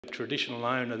traditional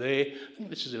owner there. I think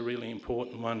this is a really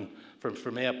important one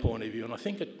from our point of view, and I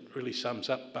think it really sums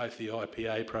up both the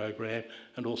IPA program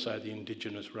and also the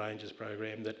Indigenous Rangers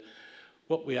program, that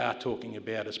what we are talking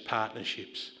about is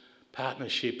partnerships,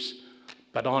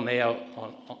 but on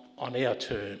our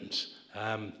terms.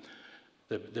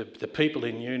 The people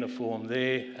in uniform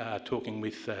there, talking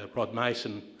with Rod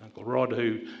Mason, Uncle Rod,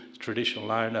 who's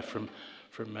traditional owner from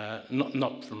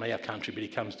not from our country, but he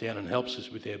comes down and helps us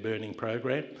with our burning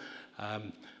program.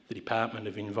 The Department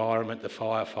of Environment, the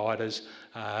firefighters,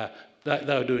 they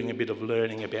were doing a bit of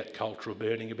learning about cultural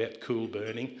burning, about cool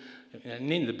burning.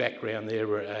 And in the background there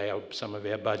were some of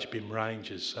our budge bin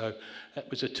rangers. So it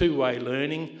was a two-way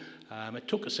learning. It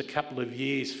took us a couple of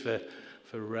years for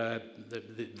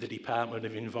the Department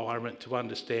of Environment to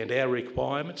understand our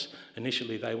requirements.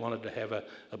 Initially they wanted to have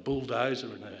a bulldozer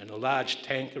and a large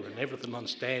tanker and everything on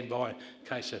standby in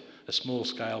case a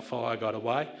small-scale fire got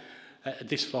away.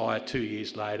 This fire, 2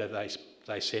 years later,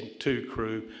 they sent 2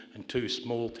 crew and 2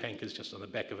 small tankers just on the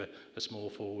back of a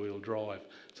small 4-wheel drive.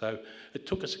 So it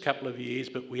took us a couple of years,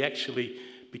 but we actually,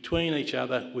 between each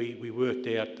other, we worked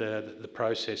out the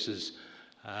processes.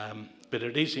 But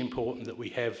it is important that we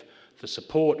have the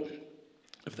support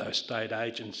of those state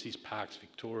agencies, Parks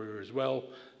Victoria as well.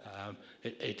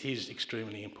 It is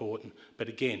extremely important, but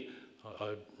again,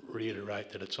 I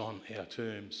reiterate that it's on our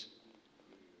terms.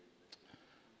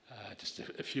 Just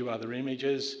a few other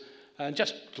images. And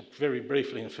just very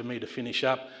briefly, and for me to finish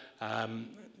up,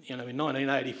 you know, in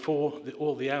 1984,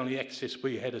 all the only access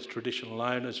we had as traditional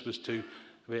owners was to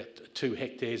about 2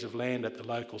 hectares of land at the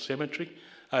local cemetery.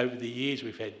 Over the years,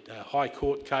 we've had High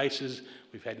Court cases,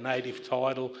 we've had native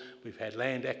title, we've had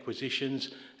land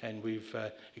acquisitions, and we've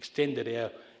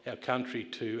extended our country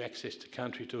to access to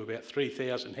country to about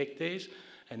 3,000 hectares.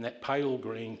 And that pale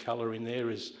green colour in there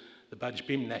is the Budge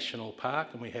Bim National Park,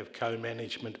 and we have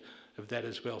co-management of that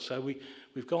as well. So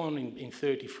we've gone in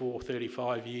 34,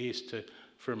 35 years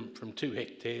from 2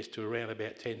 hectares to around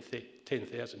about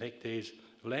 10,000 hectares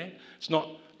of land. It's not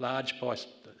large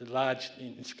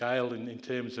in scale in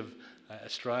terms of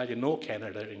Australia nor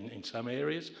Canada in some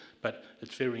areas, but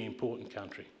it's very important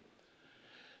country.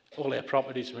 All our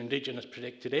properties are Indigenous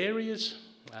protected areas,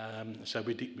 so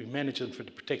we manage them for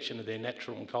the protection of their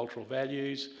natural and cultural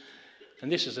values.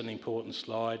 And this is an important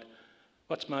slide.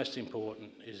 What's most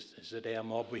important is that our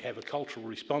mob, we have a cultural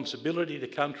responsibility to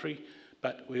country,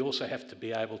 but we also have to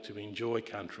be able to enjoy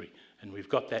country. And we've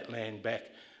got that land back.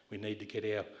 We need to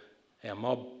get our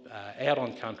mob out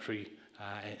on country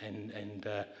and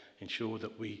ensure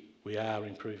that we are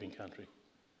improving country.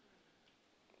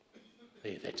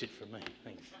 There, that's it from me.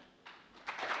 Thanks.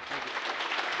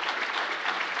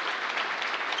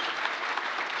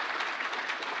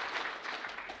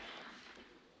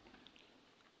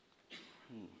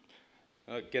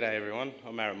 G'day everyone,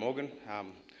 I'm Aaron Morgan,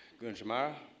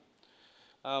 Gunjamara.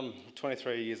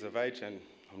 23 years of age, and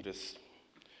I'm just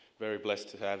very blessed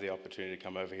to have the opportunity to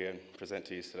come over here and present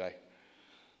to you today.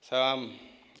 So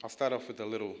I'll start off with a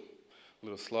little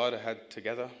slide I had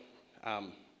together.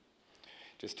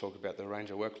 Just talk about the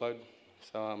ranger workload.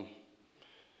 So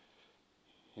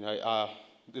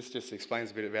this just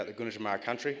explains a bit about the Gunjamara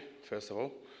country, first of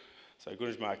all. So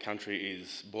Gunjamara country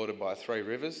is bordered by 3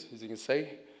 rivers, as you can see.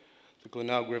 The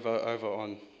Glenelg River over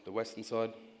on the western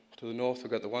side. To the north, we've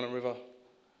got the Wannon River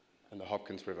and the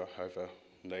Hopkins River over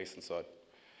on the eastern side.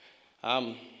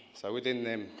 So within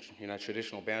them,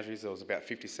 traditional boundaries, there was about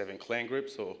 57 clan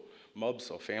groups or mobs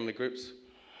or family groups.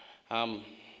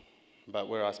 But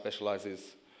where I specialise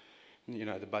is,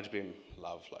 the Budge Bim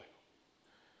lava flow,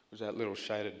 which is that little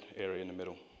shaded area in the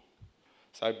middle.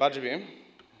 So Budge Bim,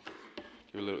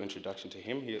 give a little introduction to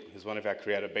him. He's one of our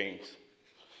creative beings.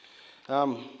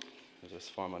 I'll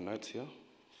just find my notes here.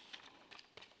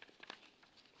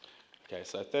 Okay,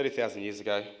 so 30,000 years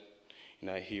ago,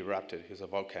 he erupted. He was a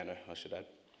volcano, I should add.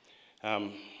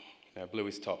 Blew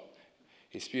his top.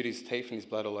 He spewed his teeth and his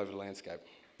blood all over the landscape,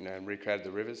 and recreated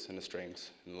the rivers and the streams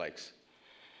and lakes.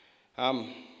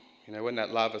 When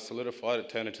that lava solidified, it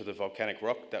turned into the volcanic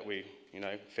rock that we,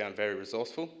 found very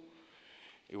resourceful.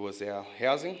 It was our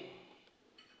housing.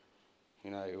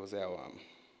 It was our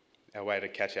way to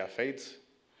catch our feeds.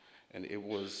 And it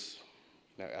was,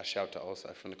 our shelter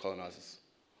also from the colonisers.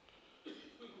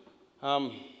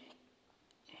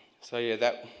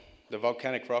 The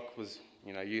volcanic rock was,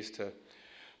 used to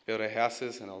build our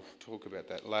houses, and I'll talk about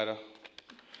that later.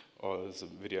 There's a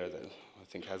video that I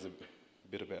think has a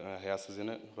bit about our houses in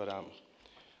it, but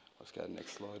let's go to the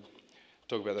next slide.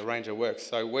 Talk about the range of works.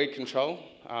 So weed control,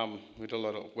 we do a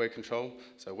lot of weed control.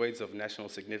 So weeds of national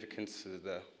significance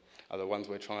are the ones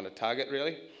we're trying to target,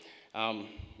 really.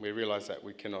 we realised that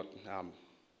we cannot,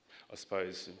 I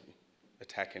suppose,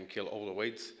 attack and kill all the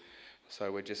weeds.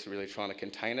 So we're just really trying to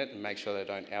contain it and make sure they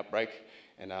don't outbreak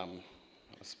and, I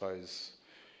suppose,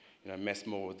 mess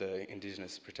more with the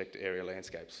Indigenous protected area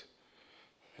landscapes.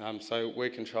 So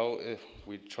weed control,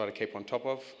 we try to keep on top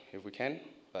of if we can,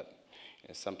 but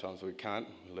sometimes we can't.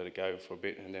 We let it go for a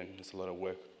bit and then there's a lot of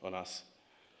work on us.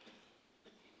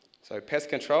 So pest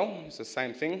control is the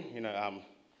same thing.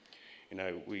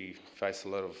 We face a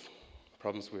lot of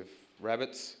problems with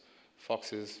rabbits,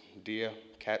 foxes, deer,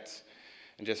 cats,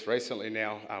 and just recently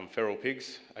now feral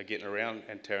pigs are getting around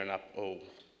and tearing up all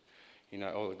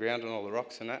the ground and all the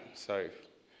rocks and that. So,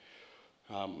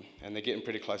 and they're getting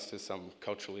pretty close to some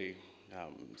culturally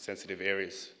sensitive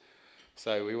areas.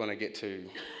 So we want to get to,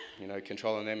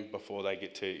 controlling them before they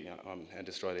get to and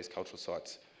destroy these cultural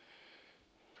sites.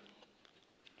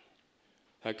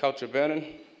 Culture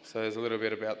burning, so there's a little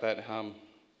bit about that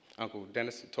Uncle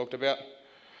Dennis talked about.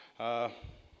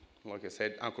 Like I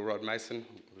said, Uncle Rod Mason,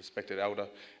 respected elder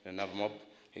in another mob,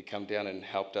 he come down and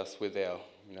helped us with our,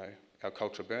 our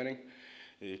culture burning,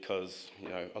 because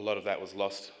a lot of that was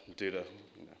lost due to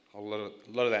a lot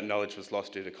of that knowledge was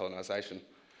lost due to colonisation.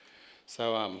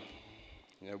 So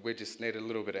we just needed a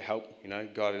little bit of help,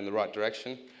 guided in the right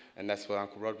direction. And that's what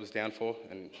Uncle Rod was down for,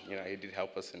 and he did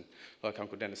help us. And like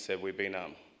Uncle Dennis said, we've been, I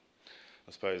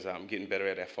suppose, getting better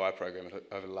at our fire program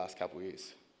over the last couple of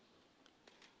years.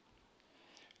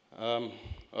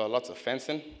 Lots of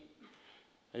fencing.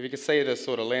 If you can see the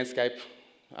sort of landscape,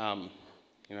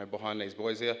 behind these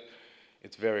boys here,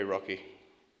 it's very rocky.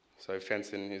 So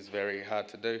fencing is very hard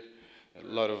to do. A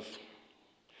lot of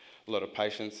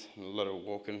patience, a lot of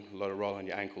walking, a lot of rolling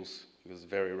your ankles because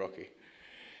it's very rocky.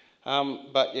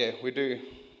 But yeah, we do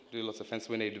lots of fences.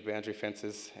 We need boundary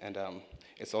fences, and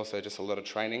it's also just a lot of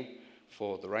training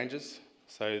for the rangers.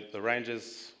 So the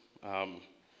rangers,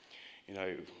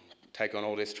 take on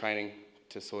all this training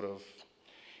to sort of,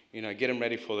 get them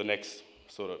ready for the next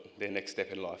their next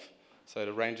step in life. So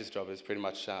the rangers' job is pretty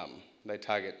much they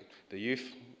target the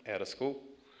youth out of school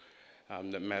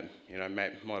that might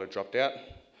have dropped out.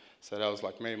 So that was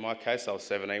like me in my case. I was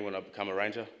 17 when I became a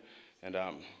ranger, and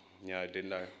didn't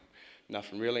know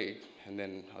nothing really, and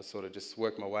then I sort of just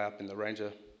worked my way up in the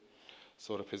ranger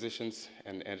sort of positions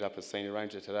and ended up as senior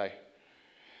ranger today.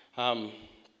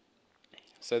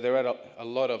 So there are a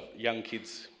lot of young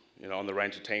kids, on the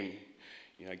ranger team,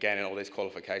 gaining all these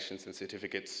qualifications and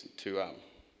certificates to,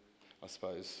 I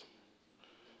suppose,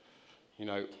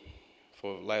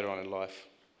 for later on in life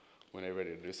when they're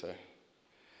ready to do so.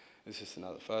 This is just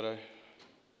another photo.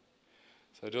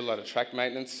 So I do a lot of track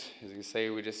maintenance. As you can see,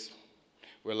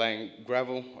 we're laying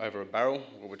gravel over a barrel.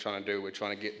 What we're trying to do, we're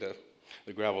trying to get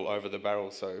the gravel over the barrel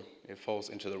so it falls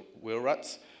into the wheel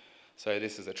ruts. So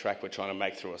this is a track we're trying to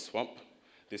make through a swamp.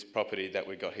 This property that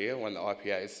we got here, one of the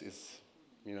IPAs, is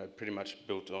pretty much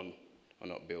built on, or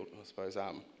not built, I suppose.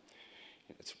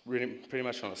 It's really pretty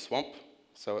much on a swamp.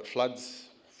 So it floods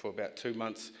for about 2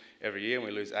 months every year and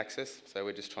we lose access. So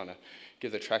we're just trying to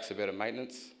give the tracks a better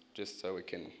maintenance just so we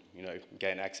can,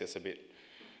 gain access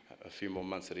a few more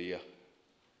months of the year.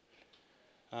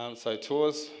 So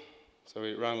tours, so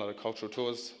we run a lot of cultural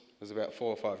tours. There's about 4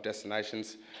 or 5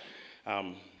 destinations.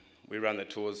 We run the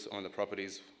tours on the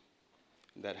properties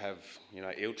that have,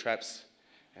 eel traps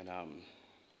and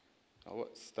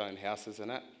stone houses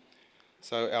and that.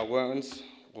 So our warrens,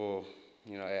 or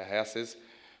our houses,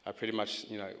 are pretty much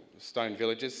stone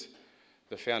villages.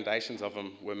 The foundations of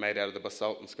them were made out of the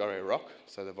basalt and scoria rock,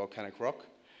 so the volcanic rock.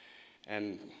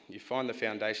 And you find the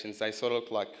foundations, they sort of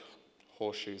look like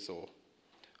horseshoes or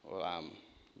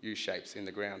U-shapes in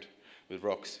the ground with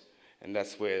rocks, and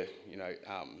that's where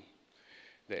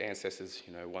the ancestors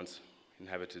once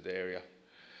inhabited the area.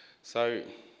 So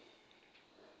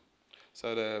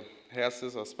the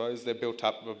houses, I suppose, they're built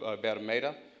up about 1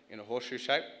 metre in a horseshoe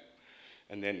shape,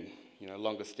 and then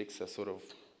longer sticks are sort of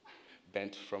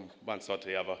bent from one side to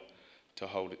the other to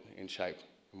hold it in shape.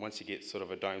 And once you get sort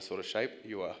of a dome sort of shape,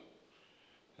 you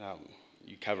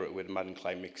cover it with mud and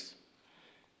clay mix.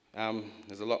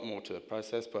 There's a lot more to the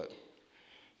process, but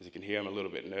as you can hear, I'm a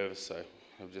little bit nervous, so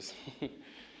I'm just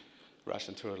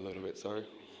rushing through it a little bit, sorry.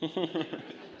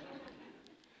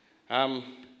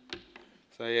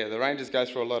 So yeah, the rangers go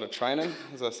through a lot of training,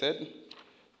 as I said,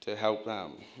 to help, I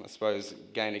suppose,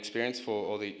 gain experience for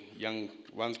all the young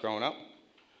ones growing up.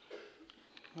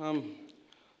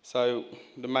 So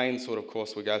the main sort of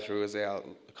course we go through is our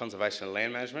conservation and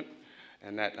land management,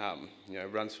 and that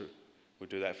runs through. We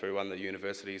do that through one of the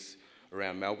universities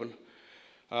around Melbourne.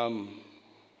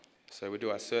 So we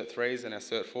do our Cert 3s and our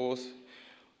Cert 4s.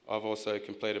 I've also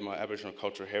completed my Aboriginal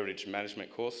Cultural Heritage Management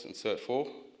course in Cert 4,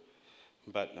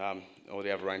 but all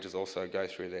the other rangers also go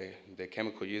through their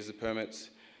chemical user permits,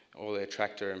 all their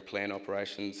tractor and plant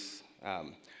operations,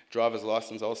 driver's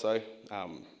license also.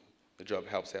 The job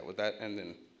helps out with that, and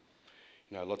then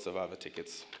lots of other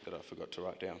tickets that I forgot to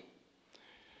write down.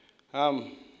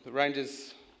 The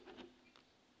rangers,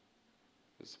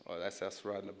 that's us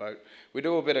riding the boat. We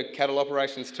do a bit of cattle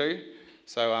operations too.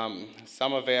 So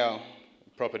some of our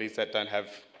properties that don't have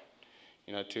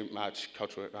too much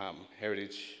cultural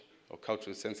heritage or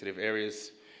culturally sensitive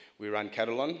areas, we run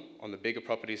cattle on the bigger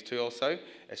properties too also.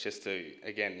 It's just to,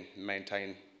 again,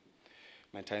 maintain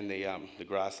the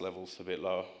grass levels a bit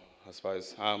lower, I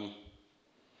suppose.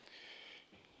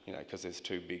 Because it's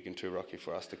too big and too rocky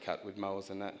for us to cut with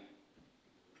mowers and that.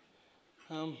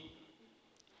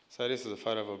 So this is a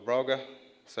photo of a brolga.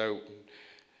 So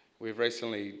we've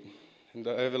recently,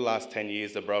 over the last 10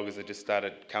 years, the brolgas have just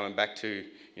started coming back to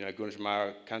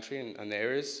Gunditjmara country and the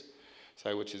areas,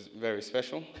 so which is very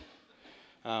special.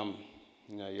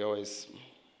 You're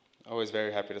always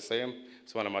very happy to see them.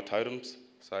 It's one of my totems.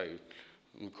 So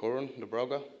Mkurun, the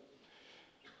brolga.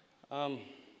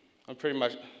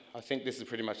 I think this is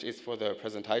pretty much it for the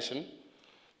presentation.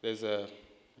 There's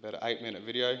about an 8-minute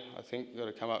video, I think,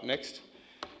 that'll come up next.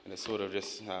 And it sort of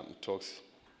just talks,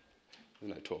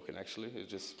 there's no talking actually, it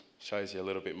just shows you a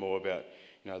little bit more about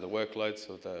the workloads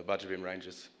of the Budgie Bin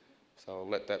Rangers. So I'll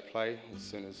let that play as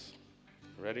soon as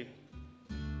ready.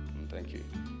 And thank you.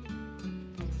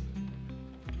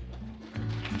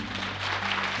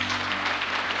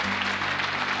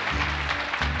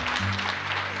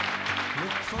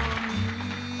 Look for me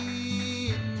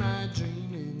in my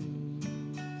dreaming,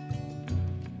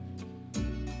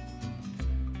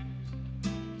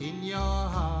 in your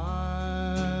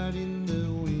heart, in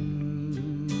the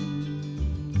winds.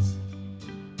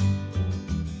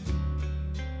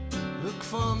 Look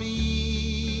for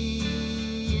me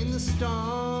in the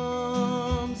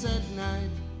storms at night,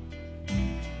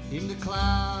 in the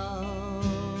clouds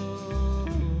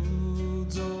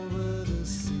over the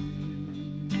sea.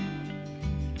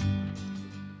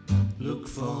 Look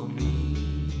for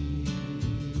me,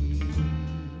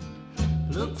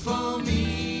 look for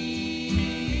me.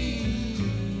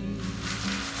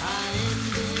 I am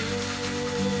there,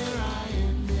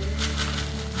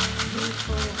 look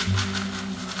for me.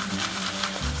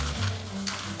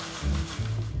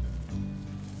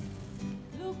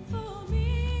 Look for me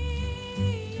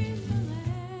in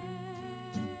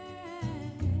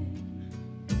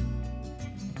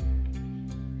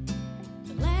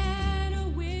the land of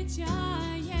which I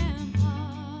am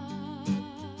part.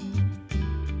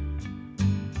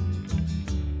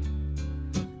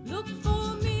 Look for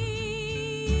me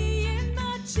in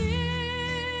my children,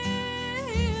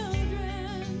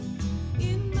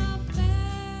 in my family.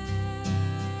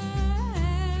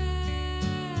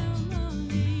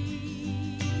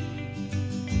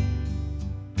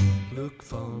 Look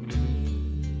for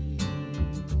me,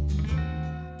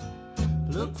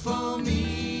 look for me.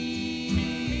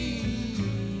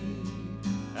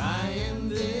 I am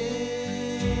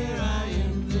there,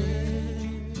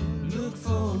 look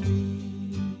for me.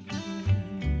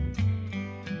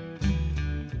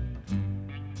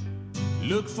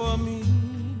 Look for me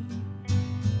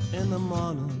in the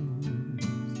morning,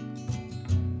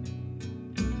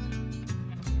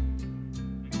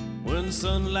 when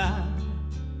sunlight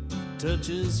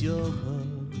touches your heart.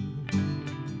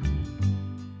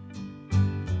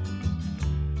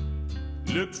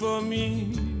 Look for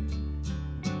me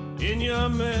in your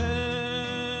memory,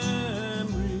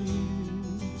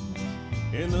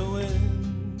 in the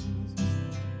winds,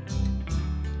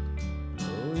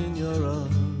 oh, in your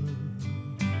arms.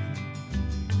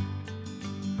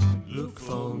 Look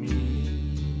for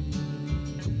me,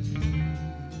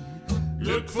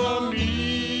 look for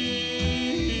me.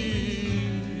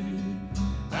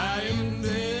 I am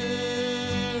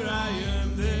there,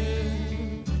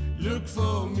 look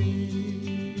for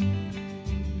me,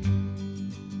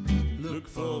 look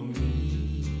for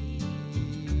me,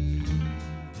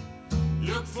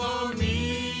 look for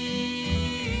me.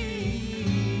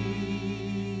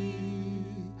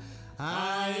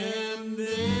 I am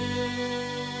there,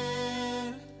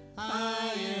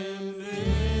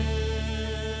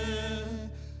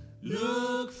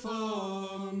 look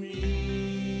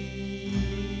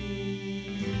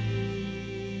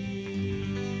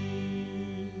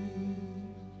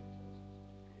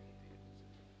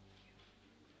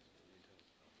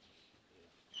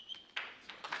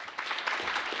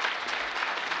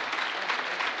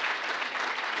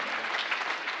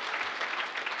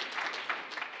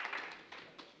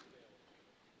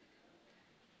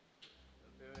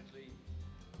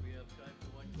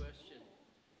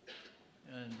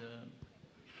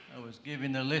I was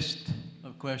given a list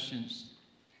of questions,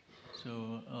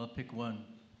 so I'll pick one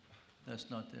that's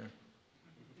not there.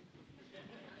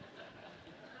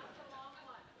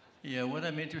 Yeah, what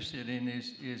I'm interested in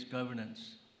is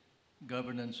governance.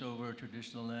 Governance over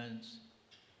traditional lands,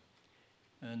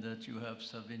 and that you have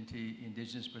 70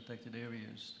 indigenous protected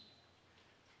areas.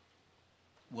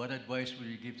 What advice would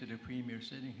you give to the Premier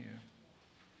sitting here?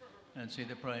 And say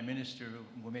the Prime Minister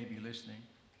who may be listening.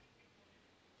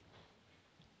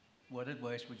 What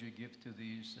advice would you give to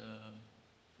these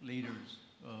leaders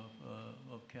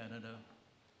of Canada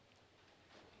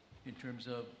in terms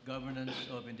of governance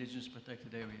of indigenous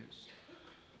protected areas?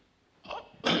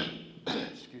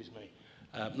 Excuse me.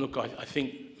 Look, I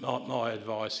think my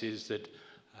advice is that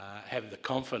have the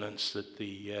confidence that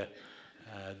the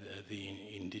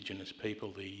Indigenous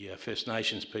people, the First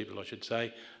Nations people, I should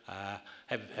say,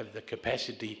 have the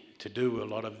capacity to do a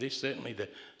lot of this. Certainly the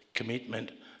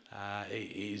commitment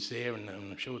is there, and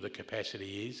I'm sure the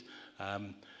capacity is.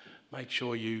 Make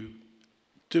sure you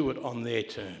do it on their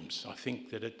terms. I think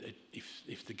that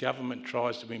if the government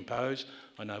tries to impose,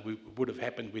 I know it would have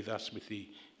happened with us with the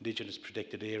Indigenous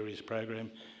Protected Areas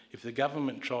program, if the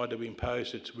government tried to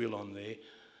impose its will on there,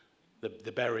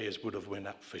 the barriers would have went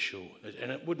up for sure.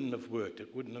 And it wouldn't have worked.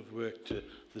 It wouldn't have worked to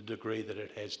the degree that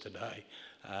it has today.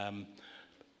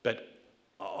 But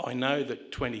I know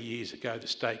that 20 years ago, the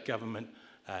state government,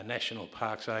 national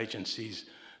parks agencies,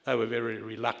 they were very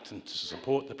reluctant to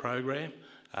support the program.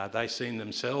 They seen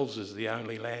themselves as the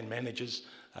only land managers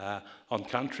on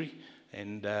country,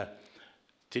 and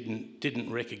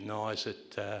didn't recognise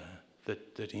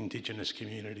that Indigenous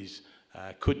communities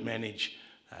could manage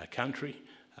country.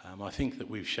 I think that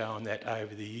we've shown that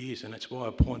over the years, and that's why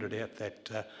I pointed out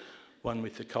that one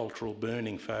with the cultural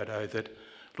burning photo, that,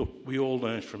 look, we all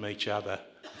learn from each other.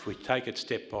 If we take it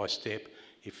step by step,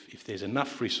 if there's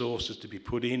enough resources to be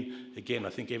put in, again, I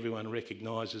think everyone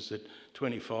recognises that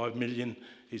 25 million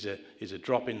is a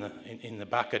drop in the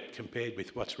bucket compared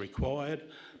with what's required,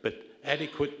 but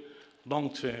adequate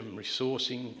long-term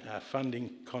resourcing,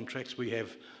 funding contracts. We have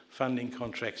funding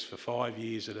contracts for 5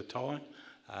 years at a time.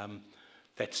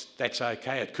 That's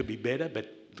okay. It could be better,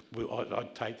 but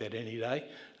I'd take that any day.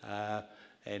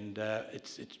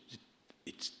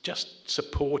 It's just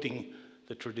supporting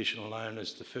the traditional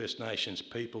owners, the First Nations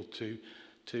people, to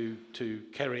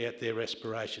carry out their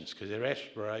aspirations, because their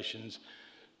aspirations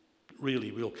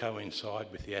really will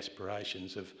coincide with the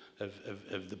aspirations of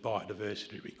the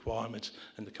biodiversity requirements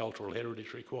and the cultural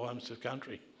heritage requirements of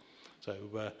country. So,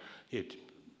 yeah,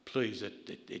 please,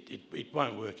 it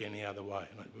won't work any other way.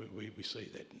 We see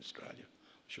that in Australia,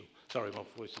 sure. Sorry, my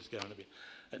voice is going a bit.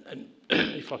 And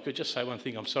if I could just say one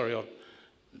thing, I'm sorry, at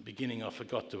the beginning I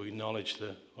forgot to acknowledge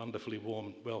the wonderfully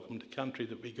warm welcome to country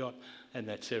that we got, and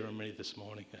that ceremony this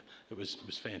morning. It was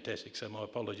fantastic, so my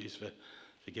apologies for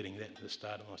getting that at the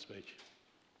start of my speech.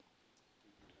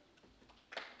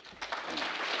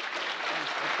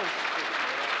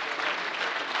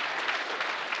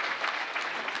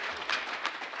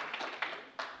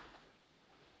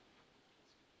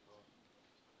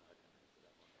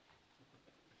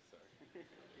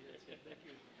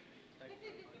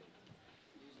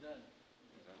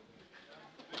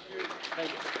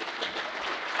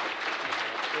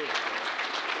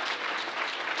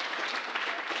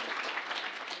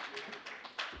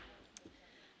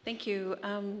 Thank you.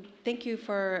 Thank you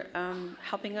for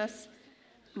helping us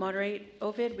moderate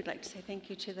Ovide. We'd like to say thank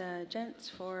you to the gents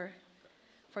for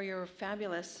your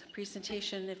fabulous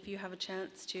presentation. If you have a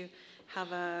chance to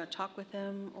have a talk with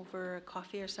them over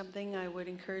coffee or something, I would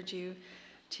encourage you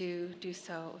to do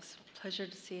so. It was a pleasure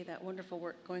to see that wonderful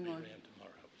work going on.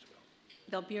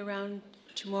 They'll be around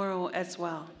tomorrow as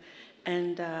well.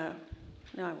 And no,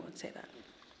 I won't say that.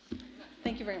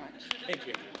 Thank you very much. Thank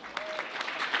you.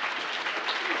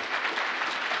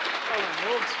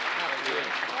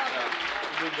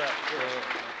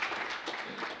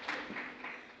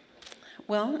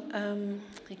 Well,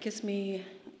 it gives me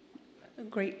a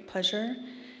great pleasure,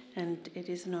 and it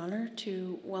is an honor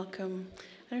to welcome,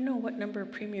 I don't know what number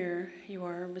Premier you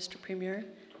are, Mr. Premier,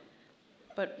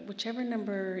 but whichever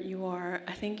number you are,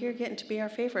 I think you're getting to be our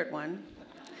favorite one.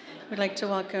 We'd like to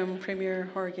welcome Premier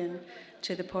Horgan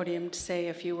to the podium to say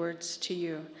a few words to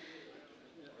you.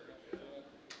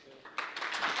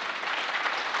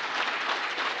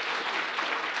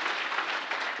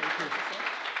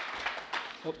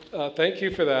 Thank you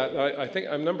for that. I think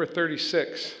I'm number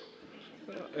 36,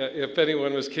 if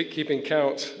anyone was keeping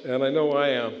count, and I know I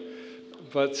am.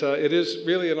 But it is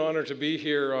really an honor to be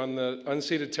here on the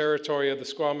unceded territory of the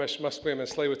Squamish, Musqueam, and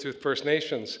Tsleil-Waututh First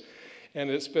Nations. And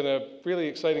it's been a really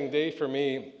exciting day for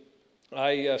me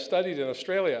I studied in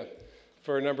Australia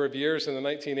for a number of years in the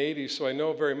 1980s, so I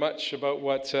know very much about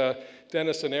what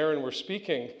Dennis and Aaron were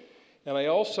speaking. And I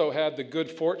also had the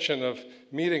good fortune of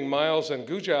meeting Miles and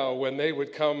Gujau when they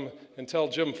would come and tell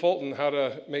Jim Fulton how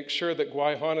to make sure that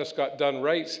Gwaihanas got done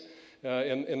right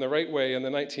in the right way in the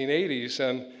 1980s.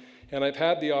 And I've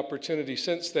had the opportunity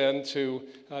since then to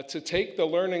take the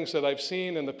learnings that I've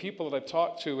seen and the people that I've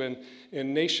talked to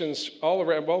in nations all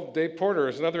around. Well, Dave Porter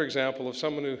is another example of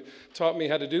someone who taught me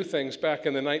how to do things back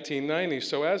in the 1990s.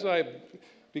 So as I've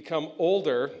become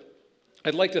older,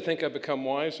 I'd like to think I've become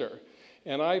wiser.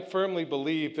 And I firmly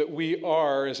believe that we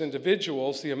are, as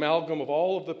individuals, the amalgam of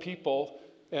all of the people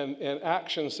and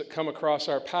actions that come across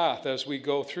our path as we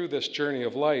go through this journey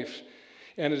of life.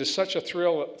 And it is such a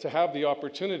thrill to have the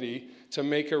opportunity to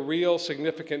make a real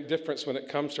significant difference when it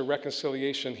comes to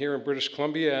reconciliation here in British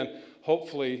Columbia and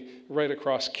hopefully right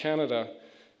across Canada.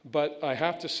 But I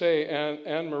have to say,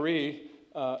 Anne-Marie,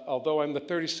 although I'm the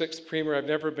 36th Premier, I've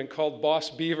never been called Boss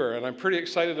Beaver, and I'm pretty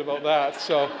excited about that.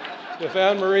 So if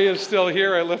Anne-Marie is still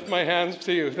here, I lift my hands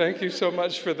to you. Thank you so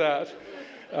much for that.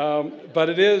 But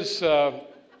it is,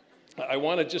 I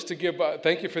wanted just to give,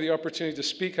 thank you for the opportunity to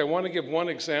speak. I want to give one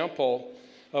example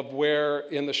of where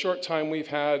in the short time we've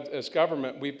had as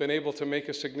government, we've been able to make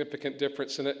a significant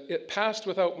difference. And it passed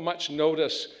without much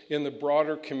notice in the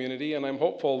broader community, and I'm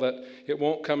hopeful that it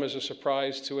won't come as a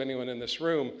surprise to anyone in this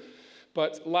room.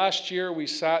 But last year we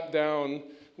sat down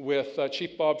with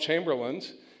Chief Bob Chamberlain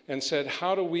and said,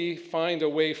 how do we find a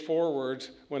way forward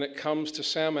when it comes to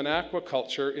salmon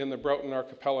aquaculture in the Broughton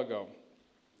Archipelago?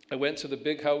 I went to the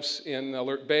big house in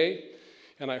Alert Bay,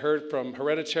 and I heard from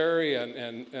Hereditary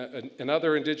and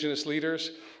other Indigenous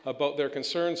leaders about their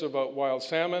concerns about wild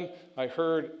salmon. I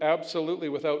heard absolutely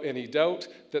without any doubt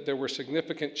that there were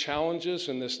significant challenges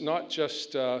in this, not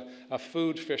just a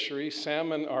food fishery.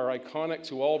 Salmon are iconic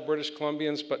to all British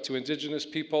Columbians, but to Indigenous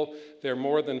people, they're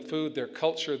more than food, they're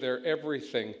culture, they're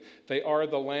everything. They are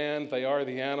the land, they are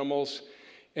the animals,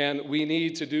 and we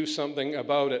need to do something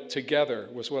about it together,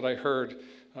 was what I heard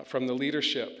from the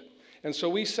leadership. And so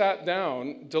we sat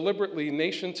down deliberately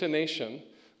nation to nation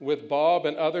with Bob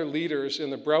and other leaders in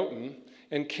the Broughton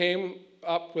and came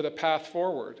up with a path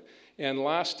forward. And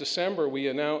last December we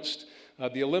announced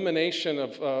the elimination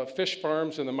of fish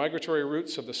farms in the migratory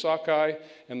routes of the sockeye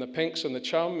and the pinks and the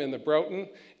chum in the Broughton,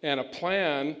 and a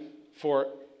plan for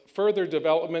further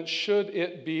development should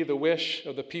it be the wish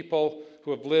of the people who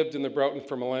have lived in the Broughton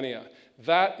for millennia.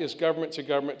 That is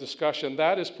government-to-government discussion.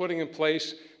 That is putting in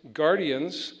place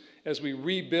guardians as we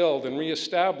rebuild and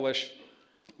reestablish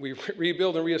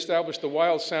the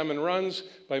wild salmon runs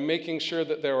by making sure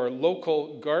that there are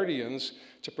local guardians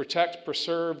to protect,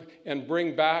 preserve, and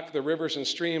bring back the rivers and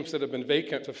streams that have been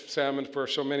vacant of salmon for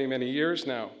so many, many years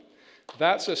now.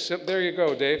 There you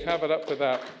go, Dave, have it up to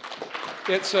that.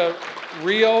 It's a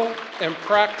real and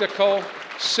practical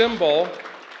symbol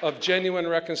of genuine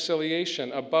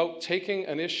reconciliation, about taking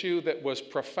an issue that was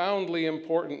profoundly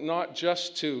important, not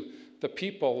just to the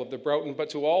people of the Broughton, but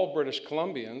to all British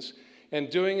Columbians, and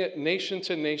doing it nation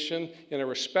to nation in a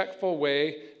respectful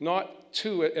way, not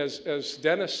to it, as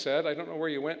Dennis said. I don't know where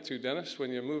you went to, Dennis,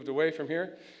 when you moved away from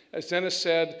here. As Dennis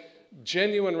said,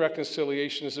 genuine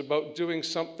reconciliation is about doing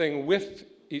something with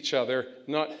each other,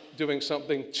 not doing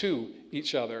something to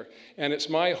each other. And it's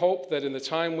my hope that in the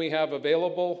time we have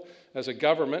available as a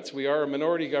government, we are a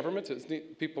minority government.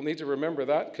 People need to remember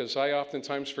that, because I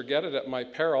oftentimes forget it at my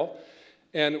peril.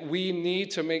 And we need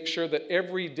to make sure that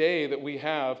every day that we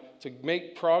have to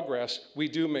make progress, we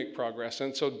do make progress.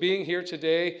 And so being here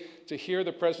today to hear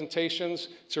the presentations,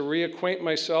 to reacquaint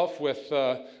myself with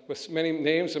many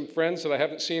names and friends that I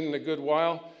haven't seen in a good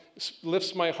while,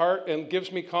 lifts my heart and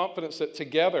gives me confidence that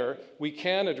together we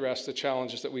can address the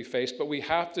challenges that we face, but we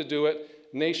have to do it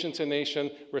nation to nation,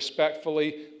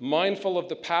 respectfully, mindful of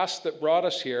the past that brought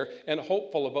us here, and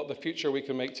hopeful about the future we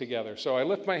can make together. So I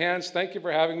lift my hands. Thank you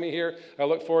for having me here. I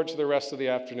look forward to the rest of the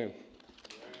afternoon.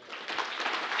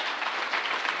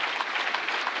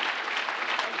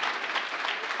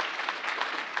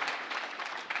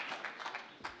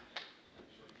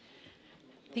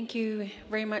 Thank you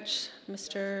very much,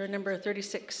 Mr. Number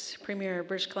 36, Premier of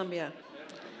British Columbia.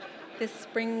 This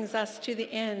brings us to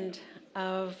the end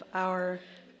of our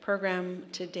program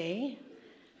today.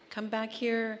 Come back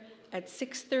here at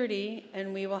 6:30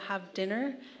 and we will have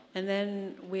dinner, and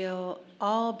then we'll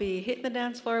all be hitting the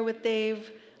dance floor with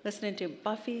Dave, listening to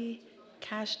Buffy,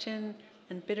 Cashton,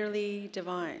 and Bitterly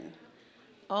Divine.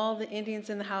 All the Indians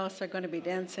in the house are going to be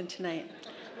dancing tonight.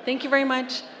 Thank you very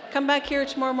much. Come back here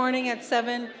tomorrow morning at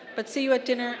 7, but see you at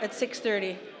dinner at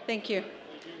 6:30. Thank you.